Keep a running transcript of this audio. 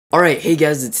Alright, hey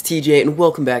guys, it's TJ and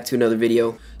welcome back to another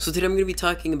video. So today I'm going to be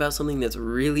talking about something that's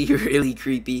really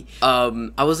creepy.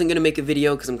 I wasn't going to make a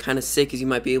video because I'm kind of sick, as you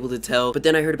might be able to tell, but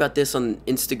then I heard about this on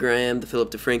Instagram, the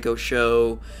Philip DeFranco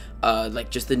show, like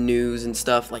just the news and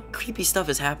stuff. Like, creepy stuff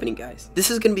is happening, guys. This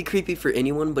is going to be creepy for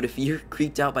anyone, but if you're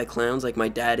creeped out by clowns like my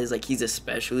dad is, like he's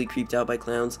especially creeped out by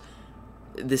clowns,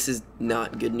 this is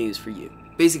not good news for you.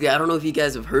 Basically, I don't know if you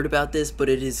guys have heard about this, but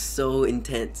it is so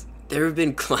intense. There have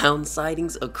been clown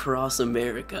sightings across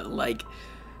America. Like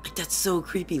that's so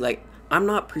creepy. Like, I'm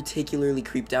not particularly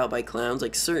creeped out by clowns.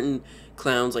 Like, certain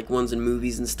clowns, like ones in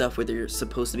movies and stuff where they're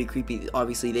supposed to be creepy,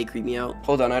 obviously they creep me out.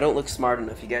 Hold on, I don't look smart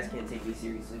enough. You guys can't take me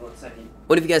seriously. 1 second.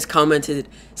 One of you guys commented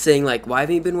saying, like, why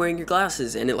haven't you been wearing your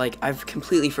glasses? And I've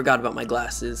completely forgot about my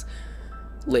glasses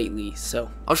lately,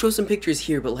 so I'll show some pictures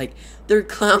here, but like, there are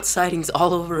clown sightings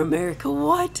all over America.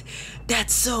 What?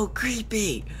 That's so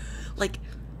creepy. Like,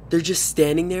 they're just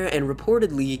standing there, and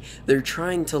reportedly they're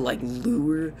trying to like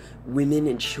lure women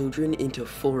and children into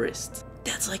forests.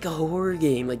 That's like a horror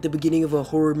game, like the beginning of a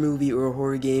horror movie or a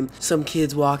horror game. Some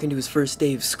kid's walking to his first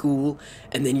day of school,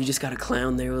 and then you just got a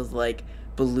clown there with like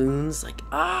balloons. Like,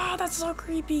 that's so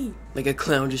creepy. Like a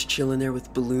clown just chilling there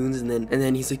with balloons, and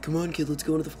then he's like, come on kid, let's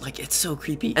go into the, like, it's so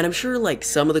creepy. And I'm sure like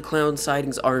some of the clown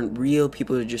sightings aren't real.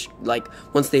 People are just like,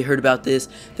 once they heard about this,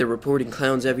 they're reporting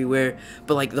clowns everywhere.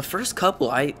 But like the first couple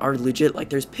are legit. Like,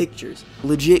 there's pictures,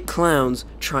 legit clowns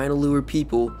trying to lure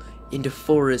people into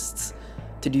forests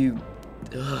to do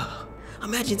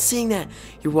imagine seeing that.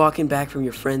 You're walking back from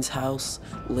your friend's house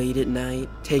late at night,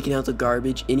 taking out the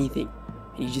garbage, anything,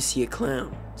 and you just see a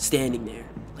clown standing there,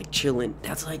 like chilling.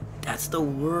 That's the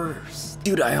worst.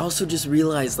 Dude, I also just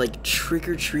realized, like,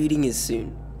 trick-or-treating is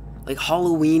soon. Like,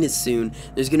 Halloween is soon.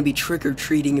 There's gonna be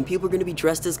trick-or-treating, and people are gonna be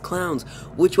dressed as clowns.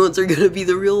 Which ones are gonna be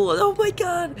the real ones? Oh my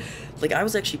god! Like, I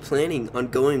was actually planning on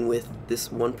going with this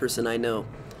one person I know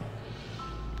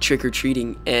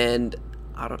trick-or-treating, and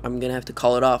I'm gonna have to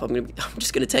call it off. I'm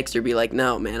just gonna text her, be like,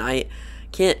 no man, I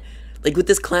can't, like, with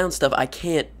this clown stuff, I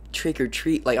can't trick or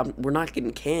treat. Like, we're not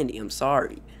getting candy, I'm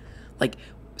sorry. Like,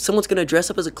 someone's gonna dress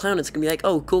up as a clown, it's gonna be like,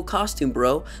 oh, cool costume,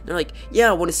 bro. And they're like,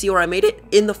 yeah, I wanna see where I made it?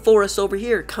 In the forest over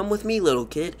here, come with me, little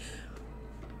kid.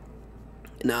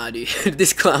 Nah, dude,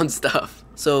 this clown stuff.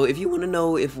 So if you want to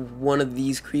know if one of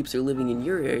these creeps are living in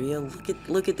your area,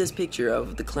 look at this picture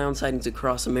of the clown sightings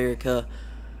across America.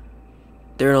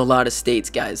 They're in a lot of states,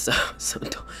 guys, so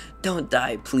don't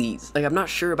die, please. Like, I'm not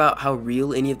sure about how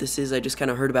real any of this is. I just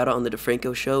kind of heard about it on the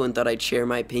DeFranco show and thought I'd share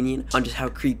my opinion on just how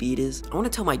creepy it is. I want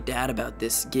to tell my dad about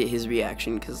this, get his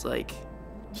reaction, because, like,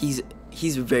 he's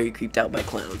very creeped out by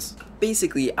clowns.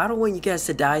 Basically, I don't want you guys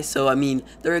to die, so, I mean,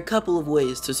 there are a couple of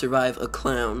ways to survive a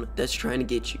clown that's trying to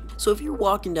get you. So if you're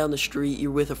walking down the street, you're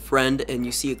with a friend, and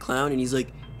you see a clown, and he's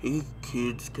like, hey,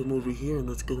 kids, come over here and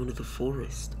let's go into the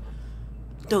forest.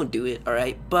 Don't do it,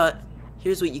 alright? But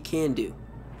here's what you can do.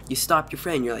 You stop your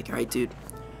friend, you're like, alright, dude,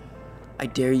 I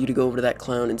dare you to go over to that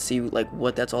clown and see, like,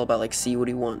 what that's all about. Like, see what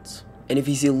he wants. And if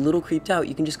he's a little creeped out,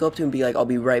 you can just go up to him and be like, I'll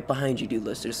be right behind you, dude.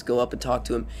 Let's just go up and talk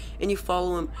to him. And you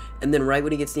follow him, and then right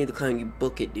when he gets near the clown, you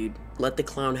book it, dude. Let the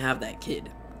clown have that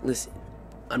kid. Listen,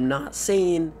 I'm not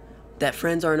saying that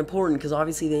friends aren't important, because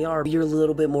obviously they are, but you're a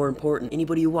little bit more important.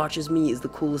 Anybody who watches me is the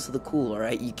coolest of the cool,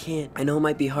 alright? You can't, I know it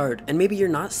might be hard, and maybe you're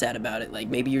not sad about it. Like,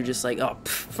 maybe you're just like, oh,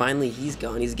 finally he's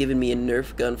gone. He's given me a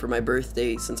Nerf gun for my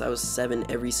birthday since I was 7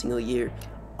 every single year.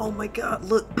 Oh my god,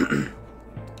 look.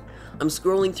 I'm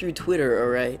scrolling through Twitter,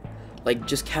 alright? Like,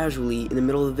 just casually in the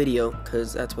middle of the video,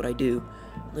 because that's what I do.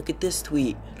 Look at this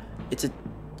tweet. It's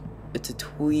a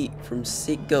tweet from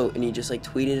Sick Goat, and he just, like,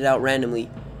 tweeted it out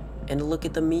randomly. And look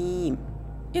at the meme.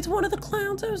 It's one of the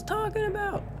clowns I was talking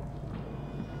about.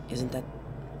 Isn't that...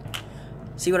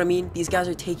 See what I mean? These guys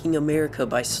are taking America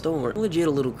by storm. I'm legit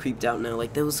a little creeped out now.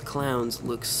 Like, those clowns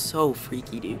look so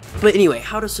freaky, dude. But anyway,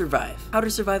 how to survive. How to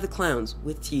survive the clowns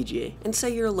with TJ. And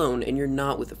say you're alone and you're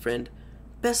not with a friend.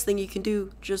 Best thing you can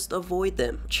do, just avoid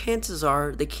them. Chances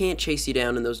are they can't chase you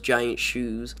down in those giant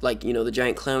shoes. Like, you know, the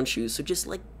giant clown shoes. So just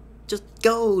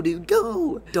go, dude,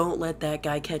 go. Don't let that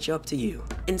guy catch up to you.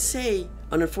 And say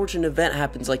an unfortunate event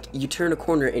happens, like you turn a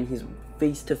corner and he's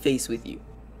face to face with you.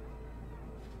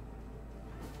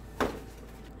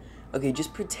 Okay,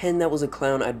 just pretend that was a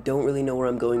clown. I don't really know where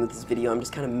I'm going with this video. I'm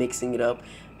just kind of mixing it up.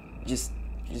 Just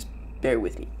bear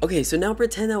with me. Okay, so now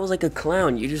pretend that was like a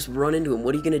clown. You just run into him.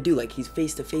 What are you gonna do? Like, he's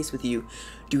face to face with you,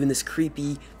 doing this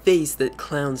creepy face that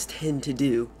clowns tend to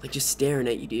do. Like, just staring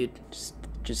at you, dude.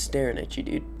 Just staring at you,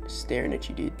 dude. Staring at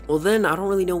you, dude. Well, then, I don't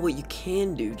really know what you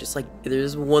can do. Just, like,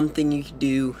 there's one thing you can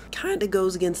do. Kinda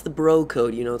goes against the bro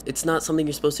code, you know? It's not something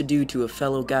you're supposed to do to a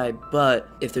fellow guy, but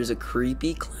if there's a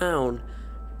creepy clown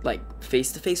like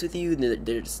face to face with you,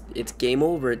 it's game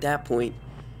over at that point.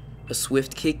 A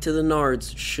swift kick to the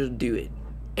nards should do it.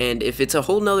 And if it's a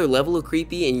whole nother level of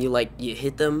creepy and you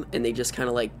hit them and they just kind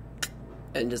of like,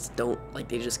 and just don't, like,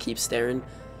 they just keep staring,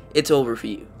 it's over for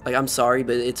you. Like, I'm sorry,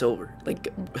 but it's over. Like,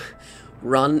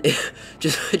 run,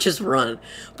 just run.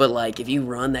 But like, if you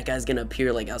run, that guy's gonna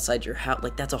appear like outside your house.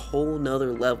 Like, that's a whole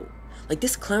nother level. Like,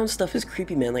 this clown stuff is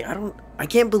creepy, man. Like, I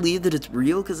can't believe that it's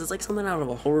real, because it's like something out of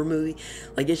a horror movie.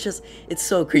 Like, it's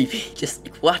so creepy.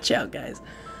 Just watch out, guys.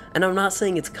 And I'm not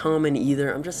saying it's common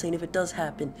either. I'm just saying if it does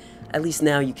happen, at least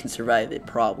now you can survive it,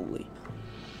 probably.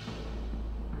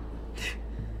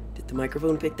 Did the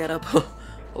microphone pick that up?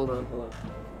 Hold on.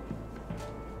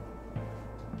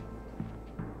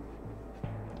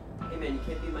 Hey man, you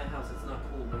can't be in my house. It's not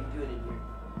cool. What are you doing in here?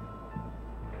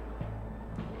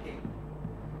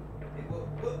 Hey,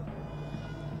 whoa.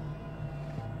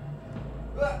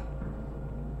 Ah!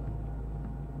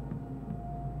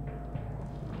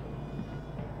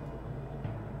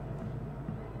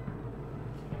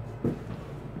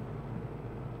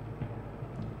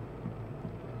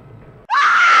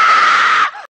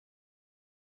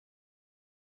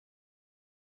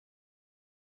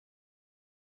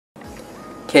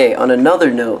 Okay, on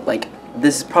another note, like,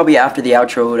 this is probably after the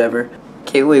outro or whatever.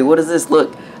 Okay, wait, what does this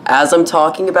look? As I'm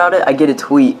talking about it, I get a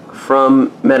tweet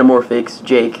from Metamorphics,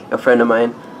 Jake, a friend of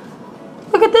mine.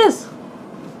 Look at this!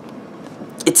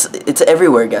 It's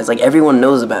everywhere, guys. Like, everyone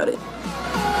knows about it.